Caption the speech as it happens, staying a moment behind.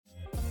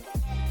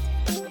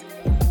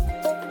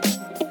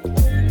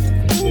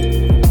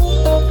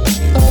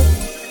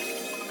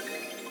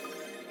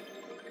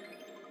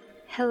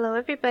Hello,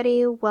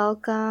 everybody.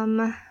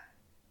 Welcome.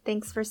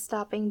 Thanks for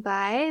stopping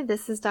by.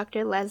 This is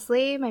Dr.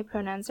 Leslie. My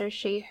pronouns are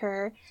she,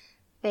 her,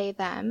 they,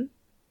 them.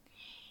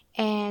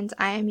 And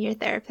I am your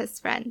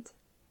therapist friend.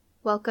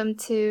 Welcome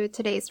to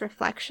today's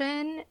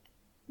reflection.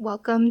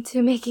 Welcome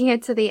to making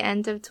it to the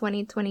end of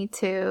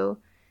 2022,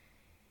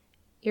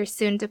 your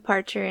soon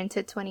departure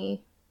into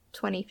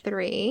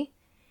 2023,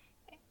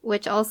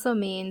 which also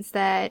means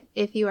that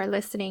if you are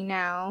listening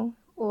now,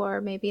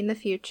 or maybe in the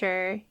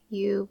future,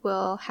 you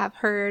will have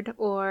heard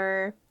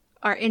or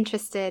are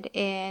interested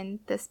in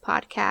this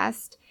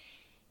podcast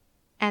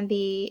and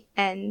the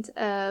end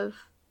of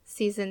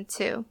season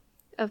 2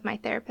 of My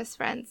Therapist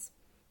Friends.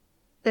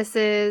 This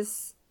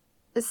is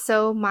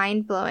so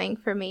mind-blowing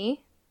for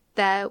me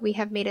that we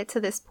have made it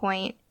to this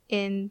point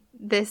in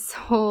this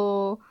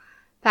whole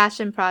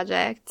passion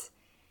project,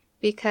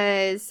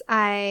 because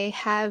I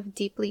have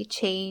deeply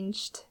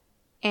changed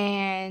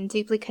and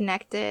deeply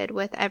connected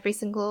with every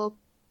single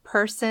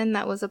person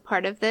that was a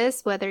part of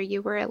this, whether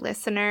you were a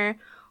listener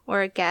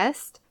or a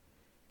guest.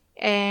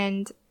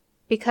 And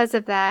because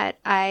of that,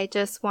 I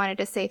just wanted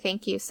to say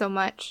thank you so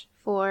much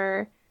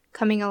for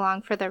coming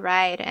along for the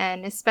ride,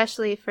 and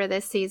especially for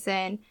this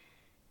season,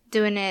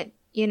 doing it,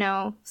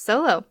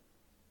 solo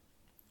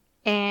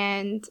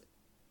and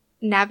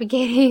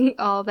navigating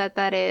all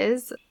that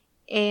is.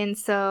 And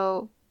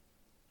so,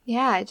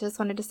 yeah, I just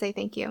wanted to say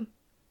thank you.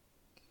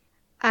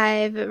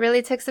 I've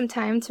really took some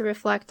time to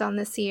reflect on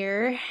this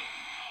year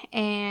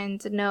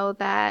and know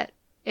that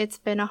it's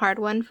been a hard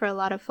one for a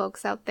lot of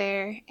folks out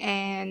there,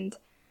 and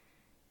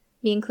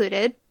me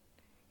included.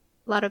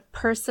 A lot of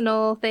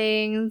personal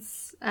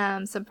things,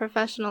 some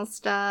professional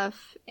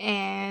stuff,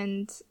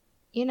 and,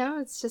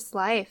 it's just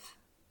life.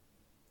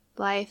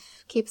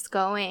 Life keeps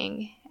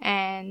going,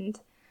 and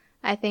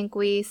I think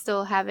we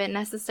still haven't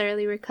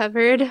necessarily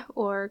recovered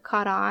or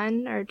caught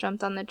on or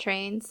jumped on the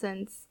train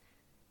since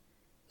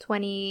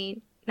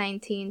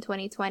 2019,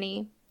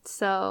 2020.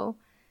 So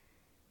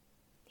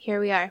here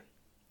we are.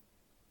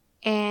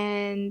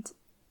 And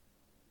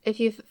if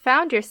you've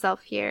found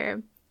yourself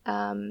here,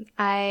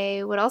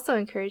 I would also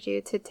encourage you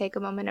to take a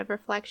moment of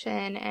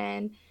reflection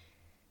and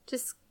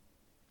just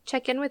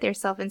check in with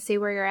yourself and see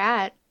where you're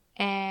at,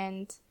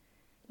 and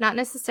not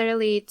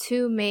necessarily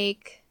to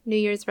make New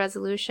Year's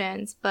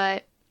resolutions,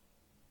 but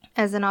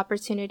as an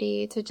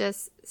opportunity to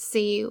just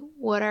see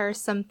what are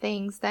some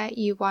things that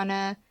you want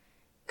to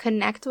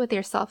connect with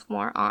yourself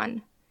more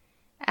on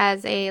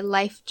as a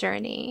life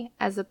journey,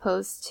 as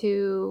opposed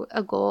to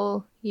a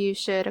goal you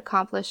should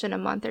accomplish in a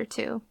month or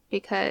two,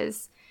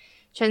 because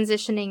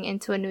transitioning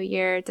into a new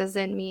year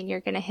doesn't mean you're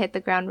going to hit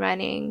the ground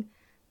running,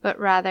 but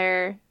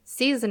rather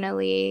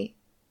seasonally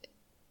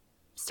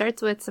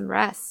starts with some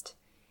rest.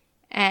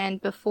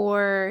 And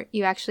before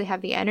you actually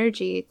have the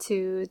energy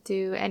to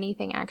do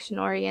anything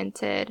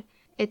action-oriented,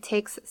 it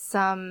takes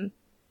some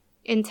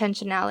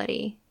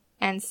intentionality.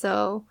 And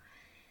so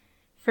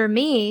for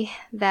me,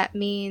 that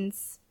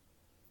means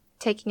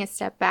taking a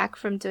step back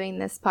from doing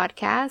this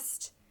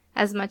podcast.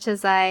 As much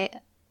as I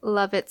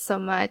love it so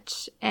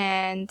much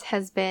and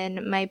has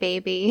been my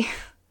baby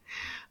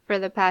for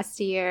the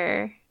past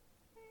year,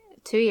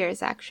 2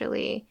 years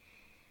actually,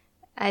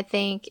 I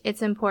think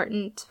it's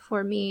important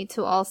for me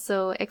to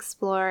also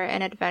explore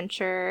and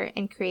adventure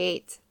and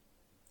create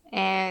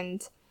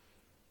and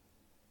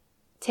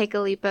take a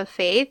leap of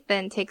faith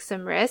and take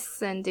some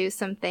risks and do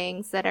some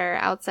things that are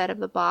outside of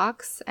the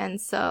box. And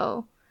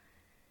so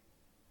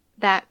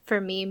that for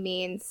me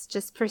means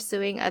just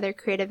pursuing other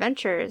creative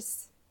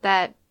ventures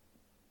that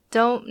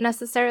don't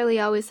necessarily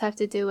always have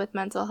to do with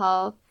mental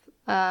health,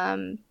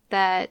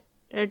 that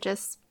are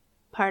just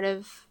part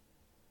of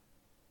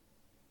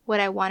what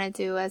I want to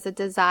do as a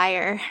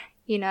desire,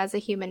 as a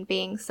human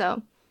being.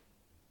 So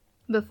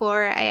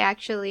before I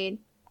actually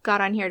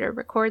got on here to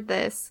record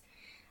this,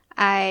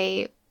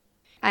 I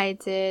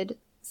did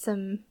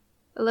a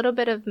little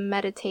bit of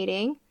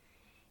meditating,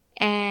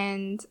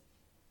 and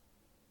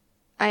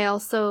I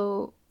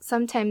also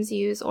sometimes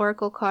use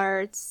oracle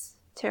cards,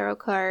 tarot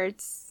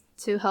cards,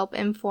 to help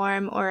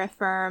inform or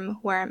affirm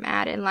where I'm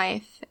at in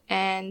life.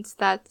 And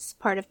that's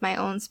part of my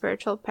own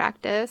spiritual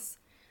practice.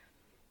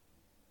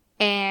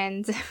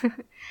 And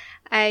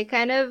I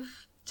kind of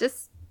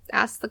just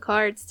asked the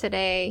cards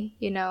today,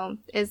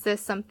 is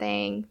this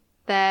something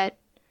that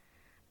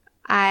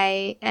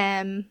I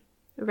am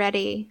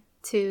ready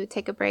to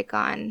take a break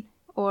on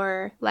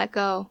or let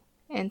go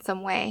in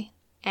some way?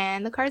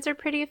 And the cards are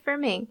pretty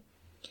affirming.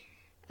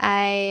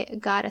 I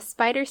got a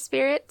spider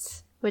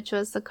spirit, which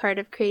was the card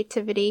of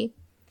creativity,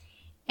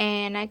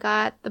 and I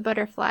got the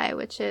butterfly,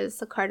 which is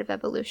the card of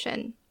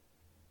evolution.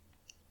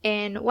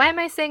 And why am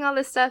I saying all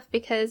this stuff?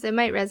 Because it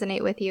might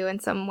resonate with you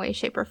in some way,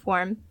 shape, or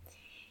form.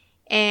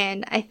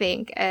 And I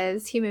think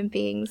as human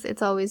beings,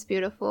 it's always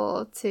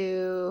beautiful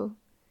to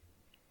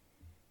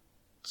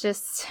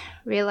just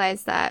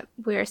realize that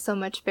we're so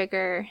much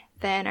bigger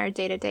than our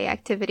day-to-day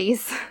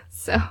activities.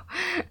 So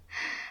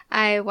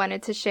I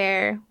wanted to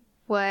share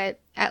what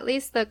at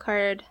least the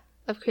card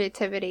of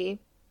creativity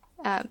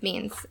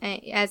means.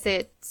 As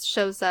it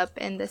shows up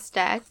in this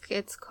deck,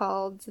 it's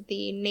called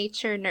the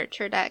Nature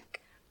Nurture deck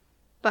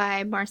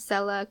by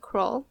Marcella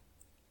Kroll.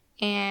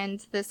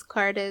 And this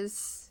card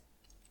is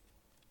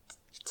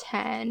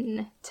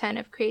 10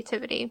 of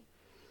creativity.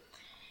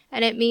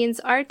 And it means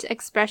art,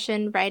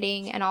 expression,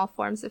 writing, and all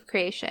forms of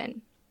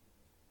creation.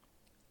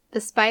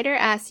 The spider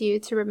asks you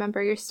to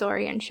remember your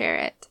story and share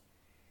it.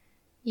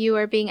 You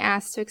are being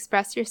asked to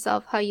express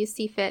yourself how you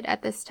see fit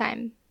at this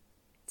time.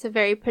 It's a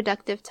very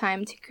productive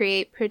time to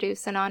create,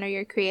 produce, and honor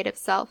your creative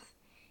self.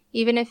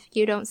 Even if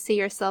you don't see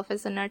yourself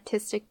as an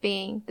artistic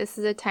being, this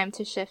is a time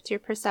to shift your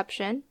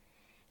perception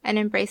and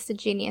embrace the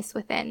genius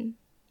within.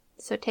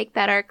 So take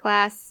that art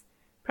class,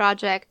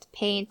 project,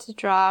 paint,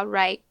 draw,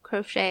 write,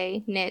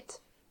 crochet, knit,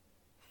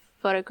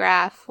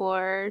 photograph,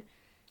 or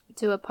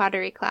do a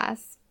pottery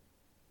class.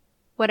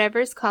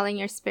 Whatever's calling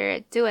your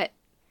spirit, do it.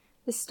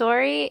 The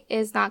story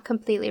is not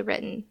completely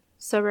written,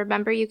 so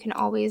remember you can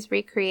always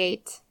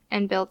recreate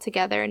and build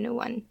together a new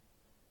one.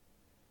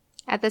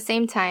 At the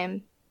same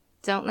time,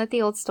 don't let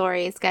the old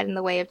stories get in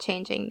the way of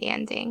changing the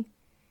ending.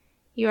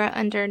 You are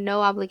under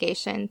no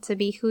obligation to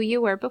be who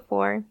you were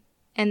before,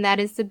 and that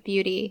is the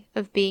beauty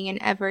of being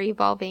an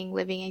ever-evolving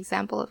living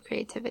example of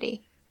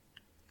creativity.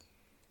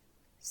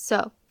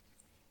 So,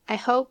 I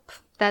hope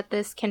that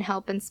this can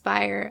help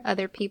inspire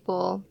other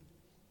people,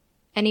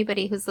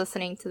 anybody who's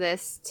listening to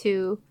this,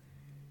 to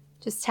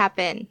just tap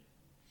in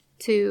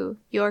to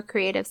your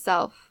creative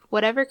self.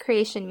 Whatever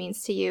creation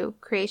means to you,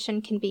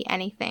 creation can be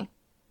anything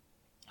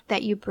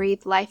that you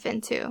breathe life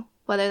into,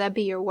 whether that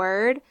be your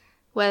word,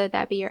 whether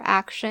that be your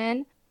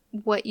action,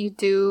 what you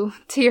do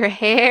to your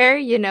hair,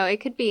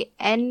 it could be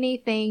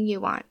anything you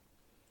want.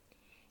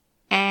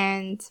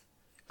 And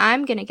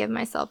I'm going to give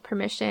myself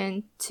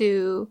permission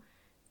to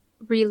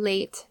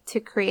relate to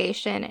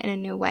creation in a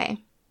new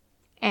way.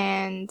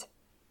 And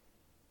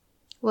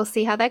we'll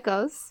see how that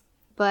goes,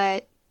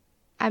 but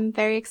I'm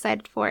very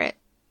excited for it.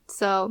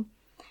 So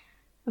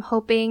I'm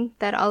hoping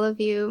that all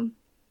of you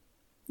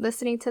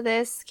listening to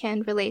this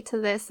can relate to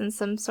this in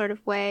some sort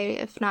of way,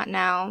 if not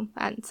now,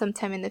 at some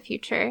time in the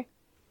future.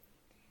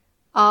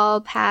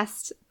 All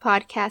past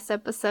podcast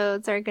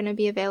episodes are going to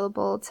be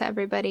available to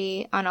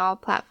everybody on all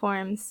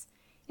platforms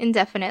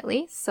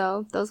indefinitely,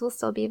 so those will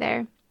still be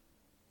there.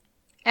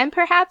 And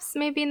perhaps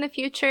maybe in the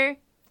future,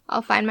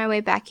 I'll find my way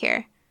back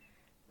here.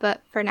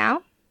 But for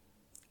now,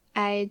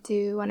 I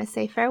do want to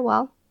say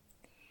farewell.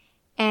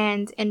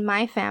 And in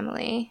my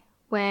family,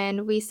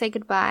 when we say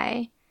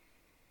goodbye,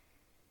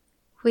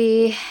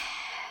 we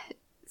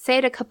say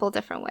it a couple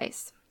different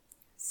ways.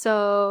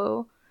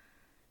 So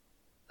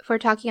if we're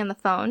talking on the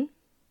phone,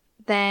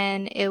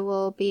 then it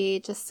will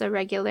be just a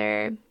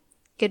regular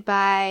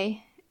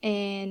goodbye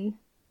in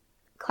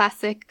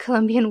classic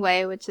Colombian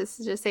way, which is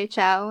to just say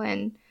ciao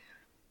and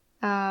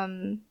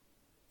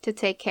to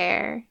take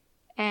care,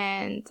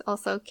 and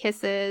also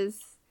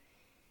kisses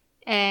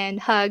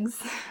and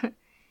hugs.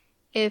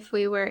 If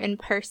we were in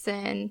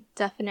person,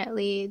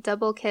 definitely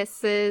double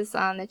kisses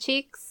on the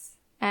cheeks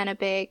and a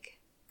big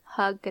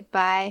hug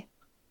goodbye,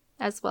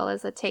 as well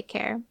as a take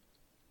care.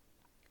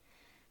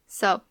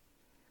 So,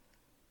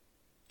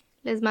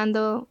 les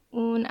mando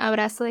un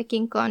abrazo de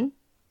King Kong,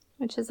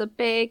 which is a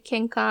big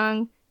King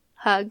Kong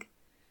hug.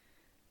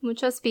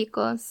 Muchos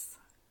picos,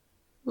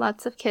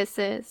 lots of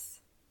kisses,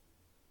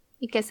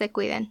 y que se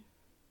cuiden.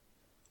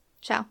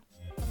 Ciao.